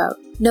Off the Vote.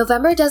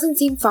 November doesn't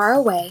seem far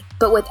away,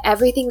 but with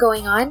everything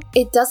going on,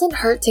 it doesn't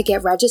hurt to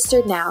get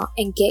registered now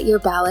and get your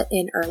ballot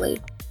in early.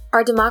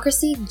 Our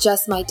democracy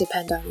just might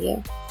depend on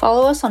you.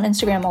 Follow us on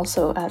Instagram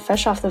also at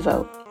Fresh Off the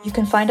Vote. You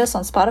can find us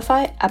on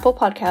Spotify, Apple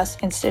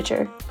Podcasts, and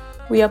Stitcher.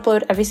 We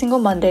upload every single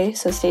Monday,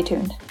 so stay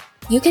tuned.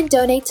 You can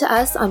donate to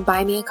us on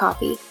Buy Me a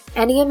Coffee.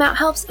 Any amount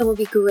helps and will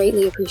be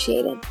greatly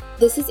appreciated.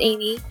 This is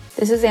Amy.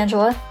 This is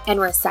Angela. And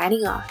we're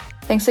signing off.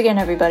 Thanks again,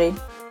 everybody.